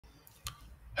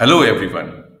Hello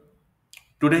everyone.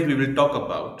 Today we will talk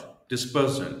about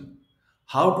dispersion,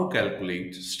 how to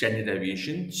calculate standard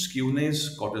deviation,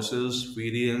 skewness, cortices,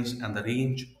 variance, and the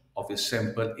range of a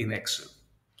sample in Excel.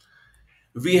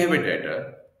 We have a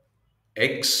data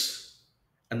X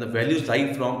and the values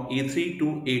lie from A3 to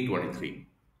A23.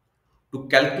 To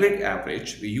calculate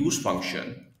average, we use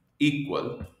function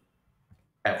equal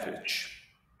average.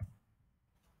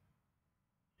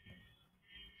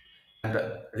 And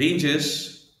the range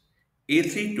is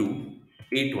A3 to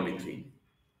A23.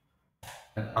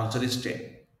 And answer is 10.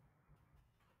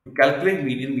 To calculate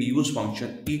median, we use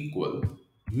function equal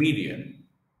median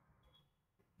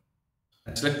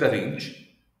and select the range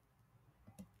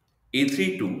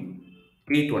A3 to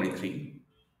A23.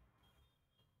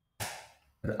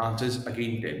 The answer is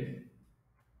again 10.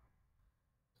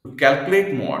 To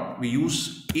calculate mod, we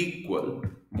use equal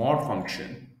mod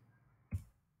function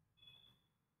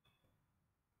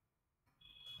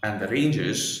and the range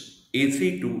is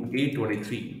A3 to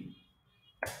A23.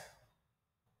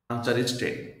 Answer is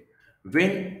 10.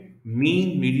 When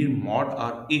mean, median, mod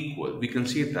are equal, we can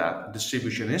say that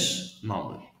distribution is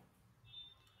normal.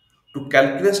 To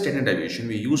calculate standard deviation,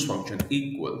 we use function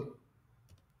equal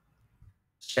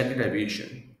standard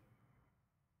deviation.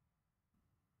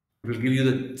 It will give you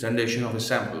the generation of a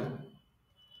sample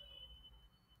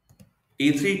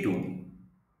A3 to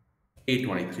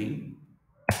A23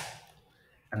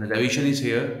 and the deviation is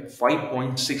here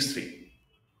 5.63.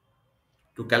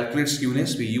 To calculate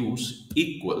skewness, we use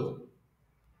equal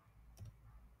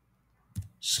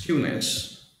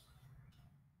skewness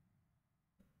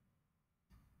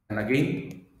and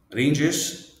again range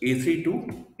is A3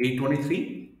 to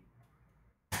A23.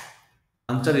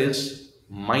 Answer is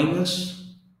minus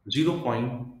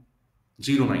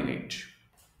 0.098.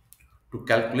 To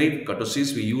calculate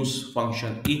kurtosis, we use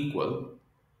function equal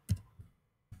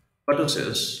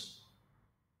kurtosis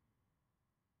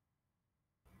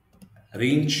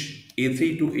range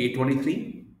A3 to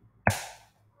A23.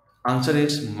 Answer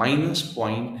is minus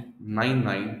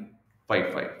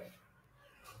 0.9955.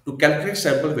 To calculate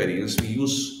sample variance, we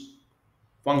use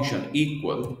function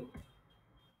equal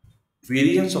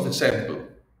variance of a sample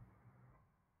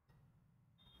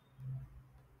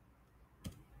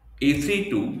A3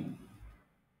 to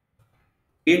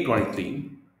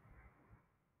A23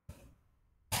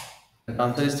 and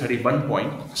answer is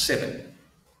 31.7.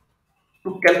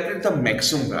 To calculate the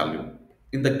maximum value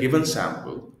in the given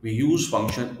sample, we use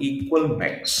function equal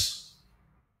max.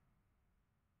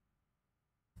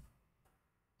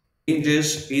 Range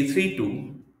is A3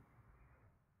 to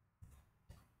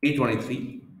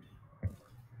A23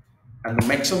 and the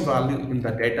maximum value in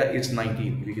the data is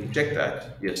 19. We can check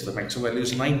that. Yes, the maximum value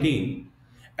is 19.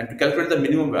 And to calculate the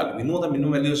minimum value, we know the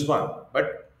minimum value is 1,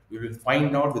 but we will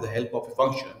find out with the help of a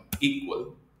function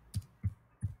equal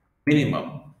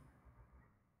minimum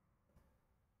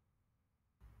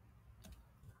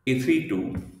A3 to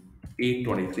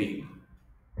A23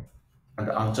 and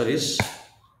the answer is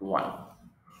 1.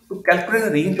 To calculate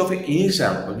the range of any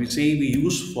sample, we say we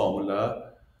use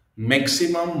formula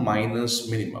maximum minus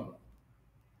minimum.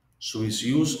 So we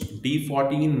use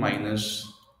D14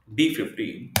 minus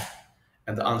D15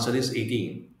 and the answer is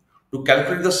 18. To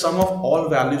calculate the sum of all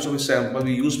values of a sample,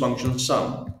 we use function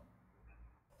sum.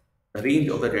 The range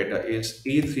of the data is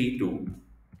A3 to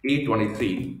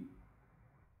A23.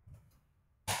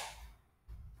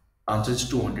 Answer is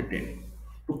 210.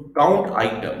 To count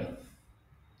item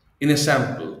in a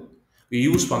sample, we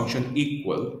use function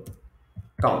equal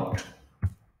count.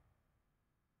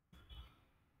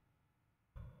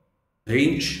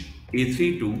 Range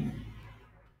A3 to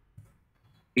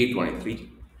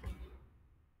A23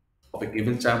 of a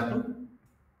given sample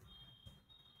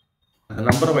and the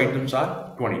number of items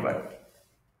are 25.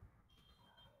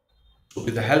 So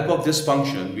with the help of this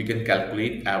function, we can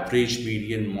calculate average,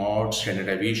 median, mod, standard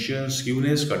deviation,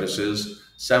 skewness, kurtosis,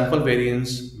 sample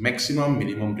variance, maximum,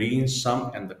 minimum range,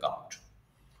 sum and the count.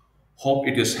 Hope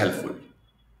it is helpful.